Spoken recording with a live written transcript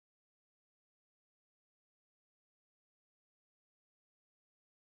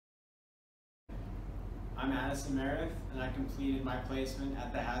I'm Addison Meredith, and I completed my placement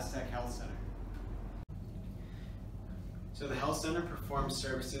at the Haztech Health Center. So the Health Center performs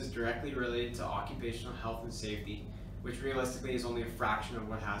services directly related to occupational health and safety, which realistically is only a fraction of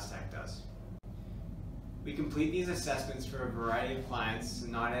what Haztech does. We complete these assessments for a variety of clients,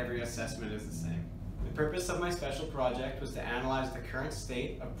 and not every assessment is the same. The purpose of my special project was to analyze the current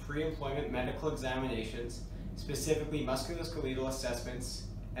state of pre-employment medical examinations, specifically musculoskeletal assessments,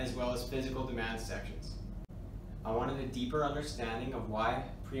 as well as physical demand sections. I wanted a deeper understanding of why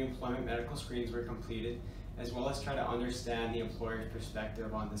pre-employment medical screens were completed, as well as try to understand the employer's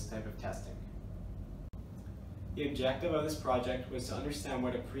perspective on this type of testing. The objective of this project was to understand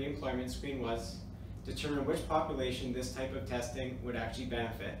what a pre-employment screen was, determine which population this type of testing would actually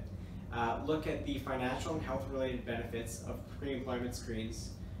benefit, look at the financial and health-related benefits of pre-employment screens,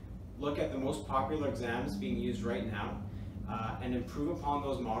 look at the most popular exams being used right now, and improve upon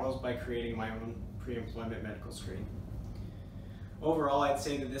those models by creating my own pre-employment medical screen. Overall, I'd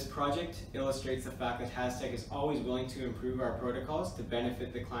say that this project illustrates the fact that Haztech is always willing to improve our protocols to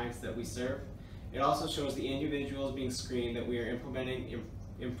benefit the clients that we serve. It also shows the individuals being screened that we are implementing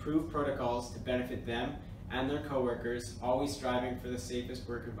improved protocols to benefit them and their coworkers, always striving for the safest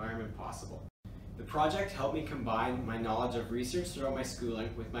work environment possible. The project helped me combine my knowledge of research throughout my schooling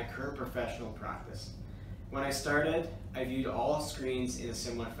with my current professional practice. When I started, I viewed all screens in a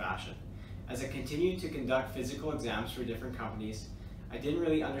similar fashion. As I continued to conduct physical exams for different companies, I didn't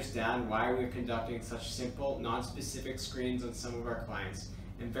really understand why we were conducting such simple, non-specific screens on some of our clients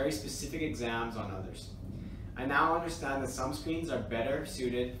and very specific exams on others. I now understand that some screens are better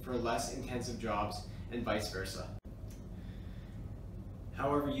suited for less intensive jobs and vice versa.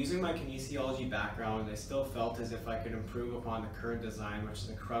 However, using my kinesiology background, I still felt as if I could improve upon the current design, which is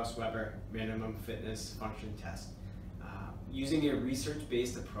the Krauss-Weber minimum fitness function test. Using a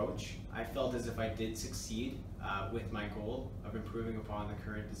research-based approach, I felt as if I did succeed with my goal of improving upon the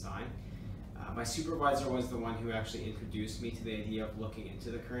current design. My supervisor was the one who actually introduced me to the idea of looking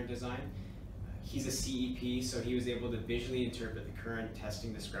into the current design. He's a CEP, so he was able to visually interpret the current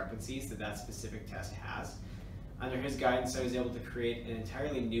testing discrepancies that specific test has. Under his guidance, I was able to create an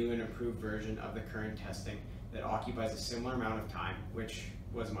entirely new and improved version of the current testing that occupies a similar amount of time, which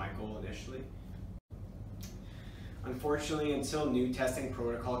was my goal initially. Unfortunately, until new testing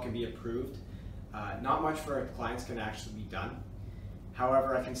protocol can be approved, not much for our clients can actually be done.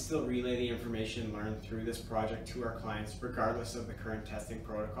 However, I can still relay the information learned through this project to our clients regardless of the current testing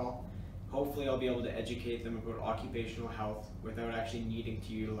protocol. Hopefully I'll be able to educate them about occupational health without actually needing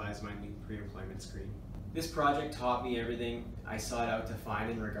to utilize my new pre-employment screen. This project taught me everything I sought out to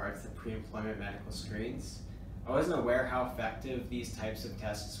find in regards to pre-employment medical screens. I wasn't aware how effective these types of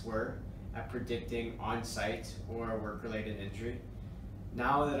tests were at predicting on-site or work-related injury.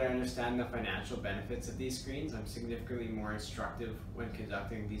 Now that I understand the financial benefits of these screens, I'm significantly more instructive when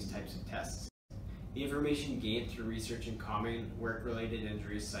conducting these types of tests. The information gained through researching common work-related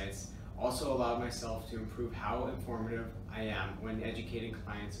injury sites also allowed myself to improve how informative I am when educating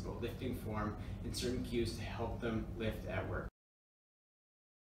clients about lifting form and certain cues to help them lift at work.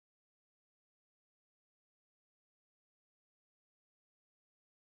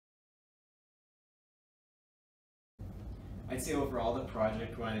 I'd say overall the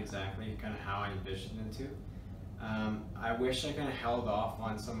project went exactly kind of how I envisioned it to. I wish I kind of held off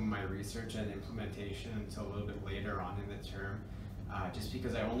on some of my research and implementation until a little bit later on in the term, just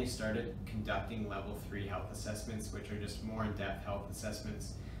because I only started conducting level 3 health assessments, which are just more in-depth health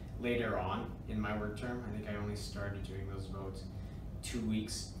assessments, later on in my work term. I think I only started doing those about 2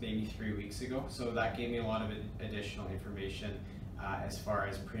 weeks, maybe 3 weeks ago. So that gave me a lot of additional information as far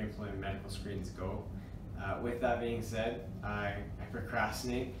as pre-employment medical screens go. With that being said, I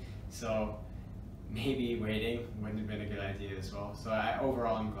procrastinate, so maybe waiting wouldn't have been a good idea as well. So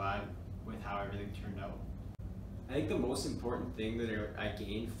overall, I'm glad with how everything turned out. I think the most important thing that I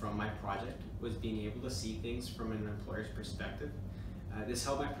gained from my project was being able to see things from an employer's perspective. This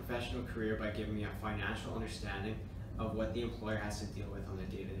helped my professional career by giving me a financial understanding of what the employer has to deal with on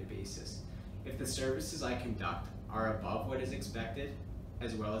a day-to-day basis. If the services I conduct are above what is expected,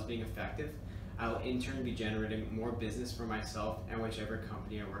 as well as being effective, I'll in turn be generating more business for myself and whichever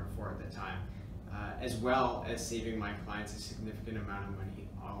company I work for at the time, as well as saving my clients a significant amount of money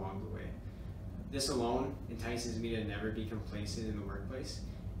along the way. This alone entices me to never be complacent in the workplace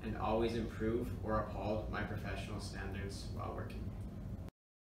and always improve or uphold my professional standards while working.